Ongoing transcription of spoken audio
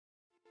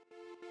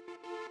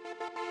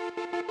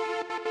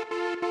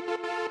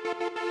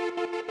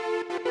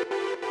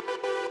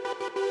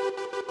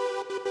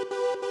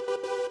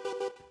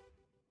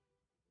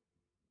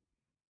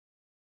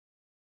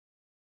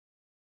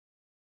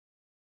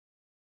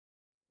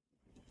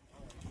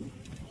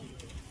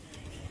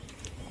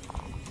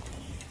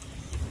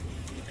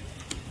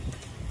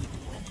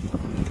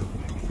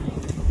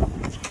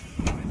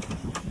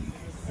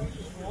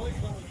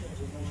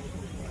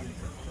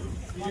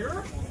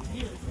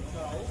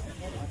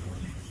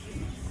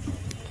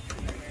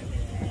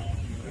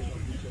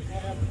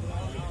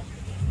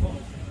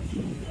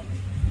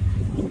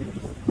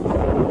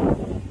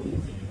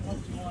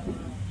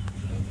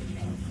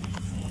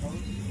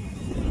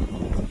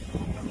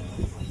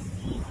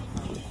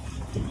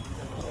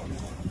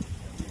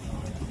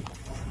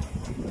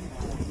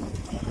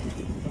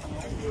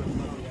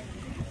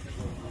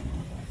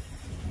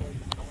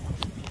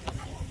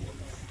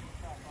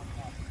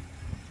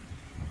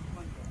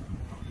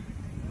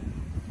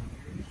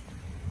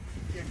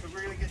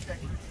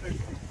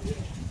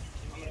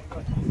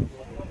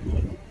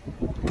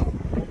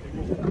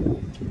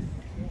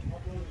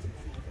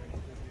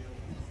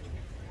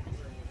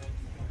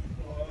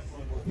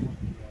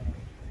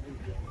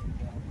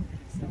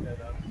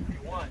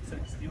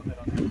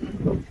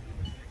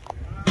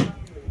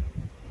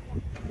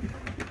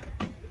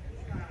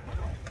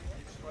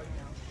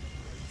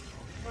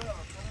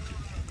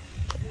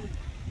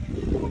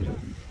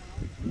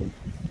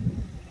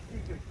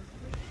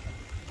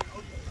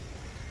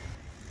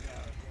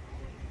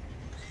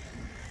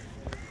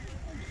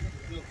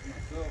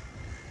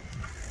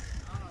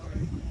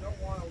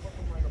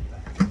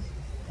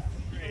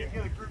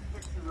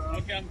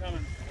Okay, I'm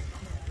coming.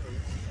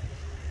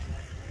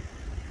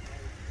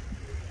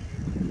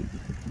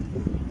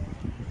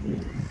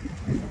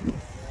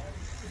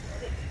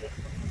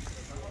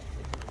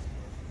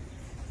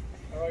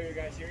 Oh, are you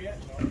guys here yet?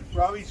 No.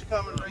 Robbie's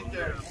coming right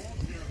there.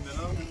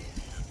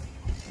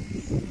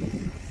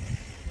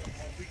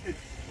 We could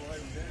slide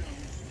him down.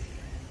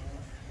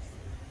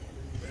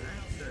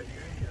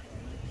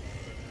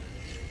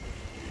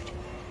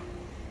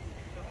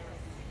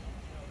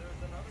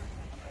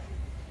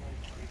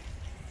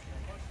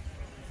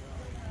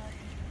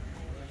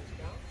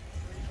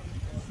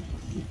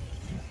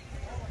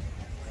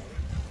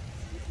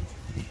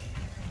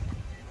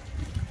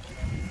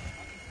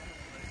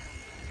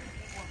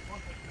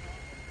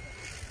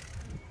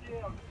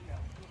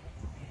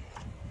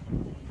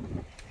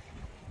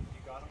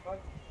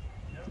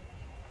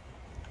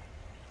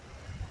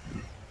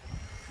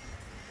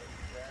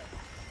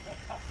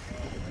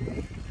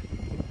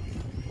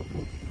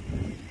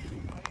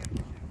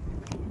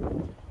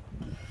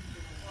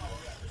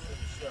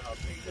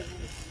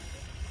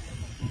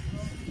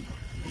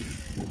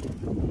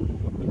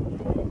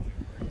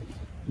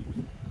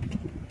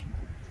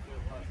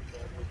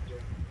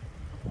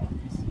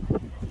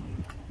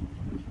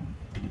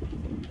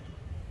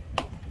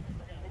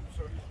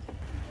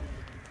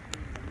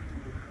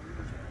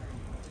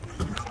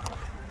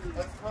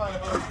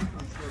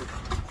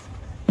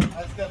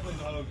 That's definitely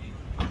the hoagie.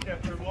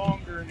 Kept her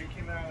longer and it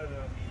came out of the...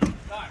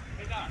 Doc,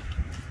 hey Doc,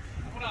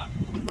 hold on.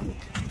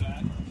 Do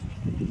that.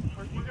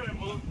 We're gonna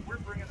move, we're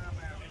bringing them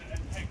out.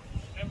 And hey,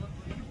 never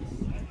bring them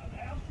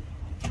out.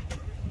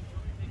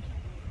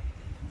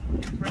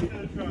 Right to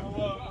the truck. We're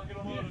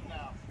gonna load it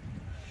now.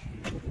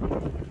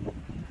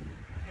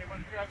 Okay,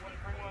 one truck,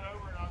 bring one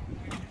over and I'll...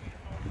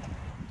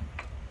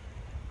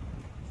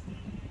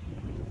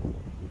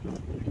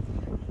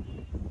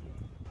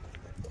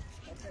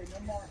 Okay, no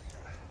more.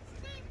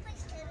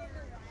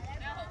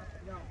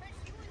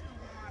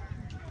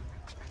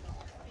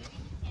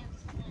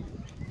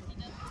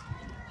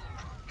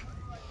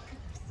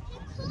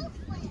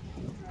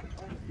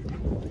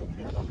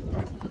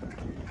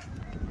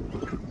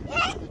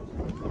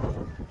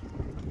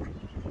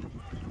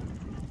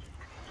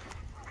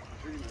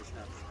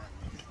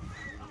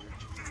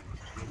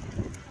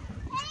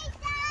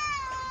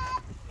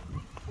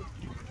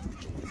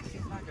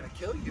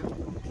 Kill you.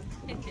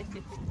 It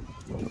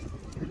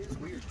is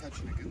weird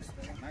touching a goose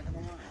though, I'm not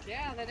gonna lie.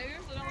 Yeah, they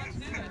usually don't want to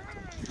do it.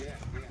 Yeah,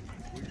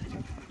 it's weird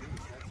touching a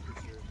goose, that's for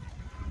sure.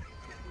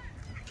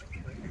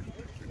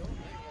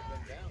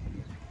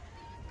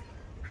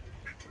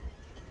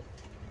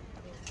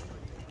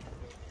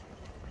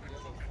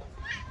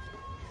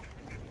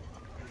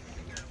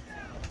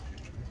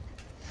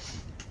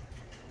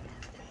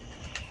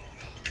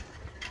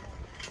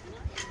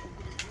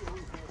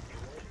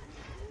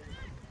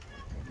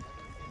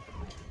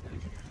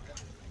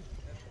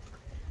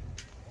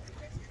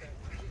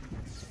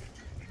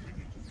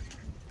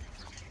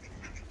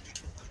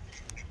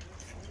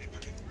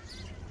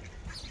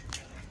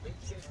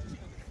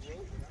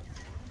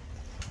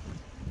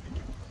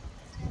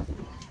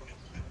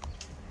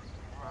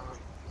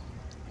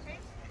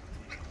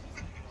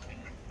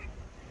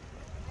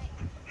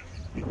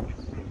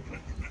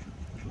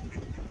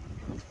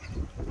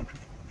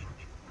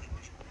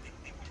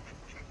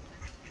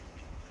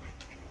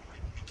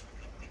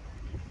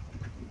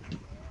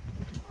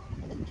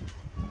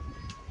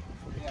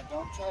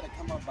 Don't try to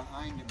come up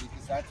behind him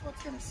because that's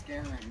what's going to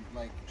scare him.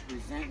 Like,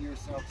 present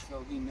yourself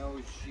so he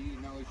knows, she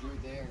knows you're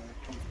there.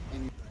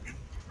 And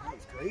that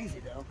was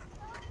crazy, though.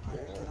 I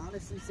can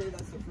honestly say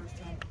that's the first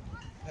time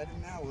I pet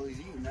him now while he's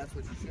eating. That's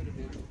what you should have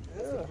did.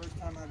 That's the first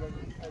time I've ever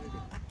petted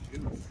a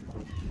goose.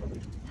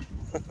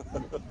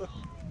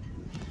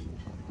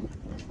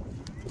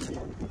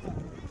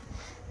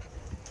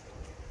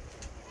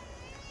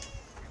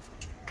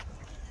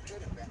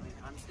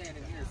 I'm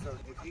standing here, so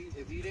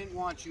if he didn't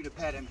want you to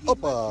pet him, he'll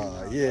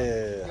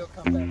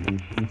come back.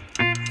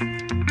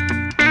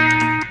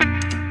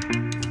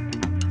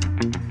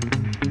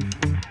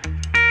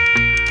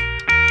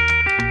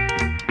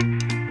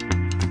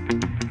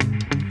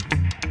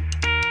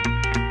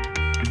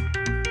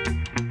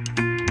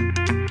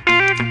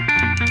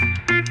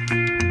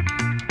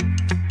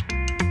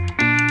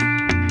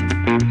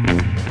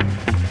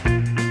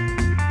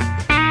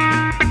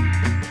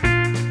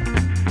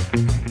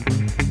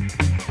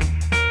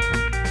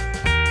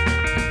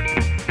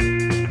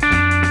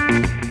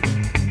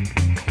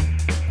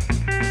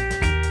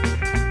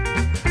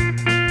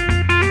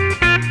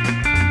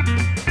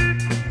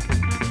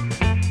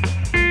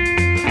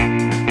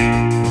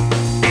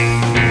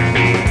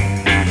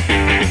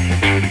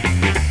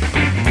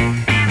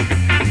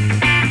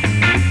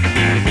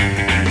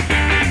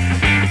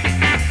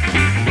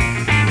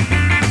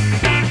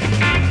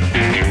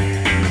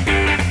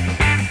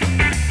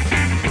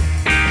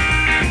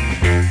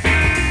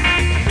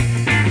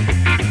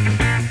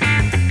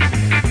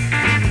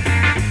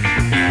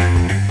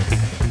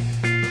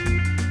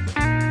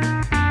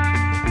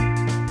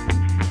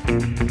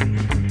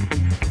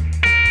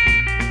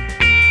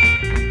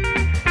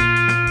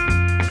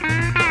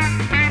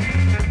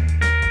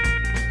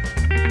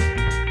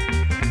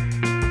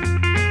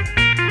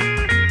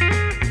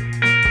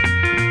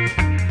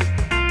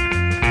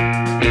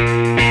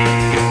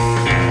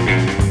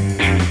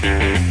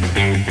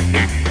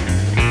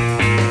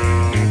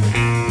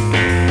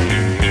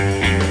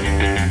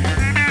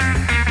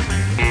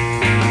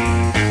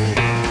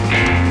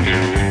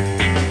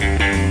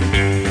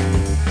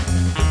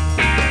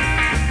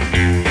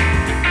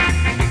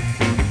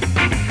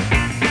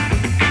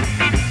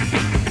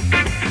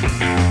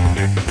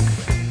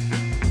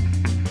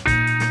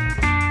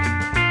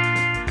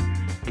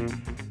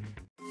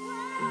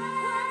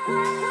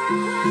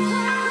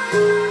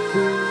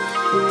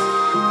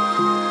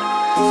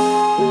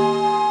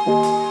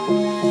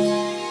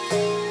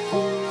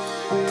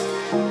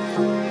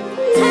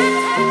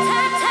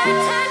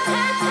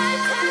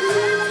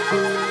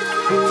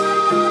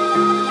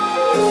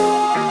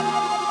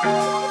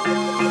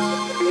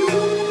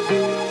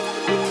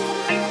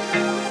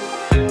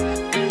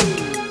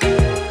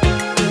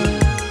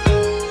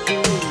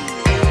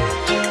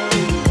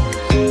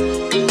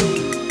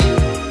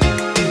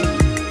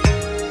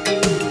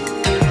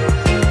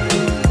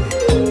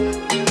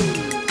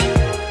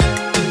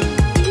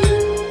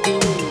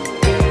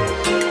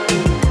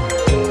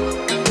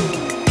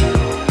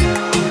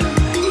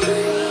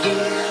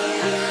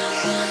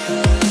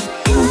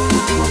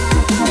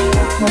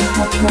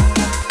 We'll be right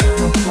back.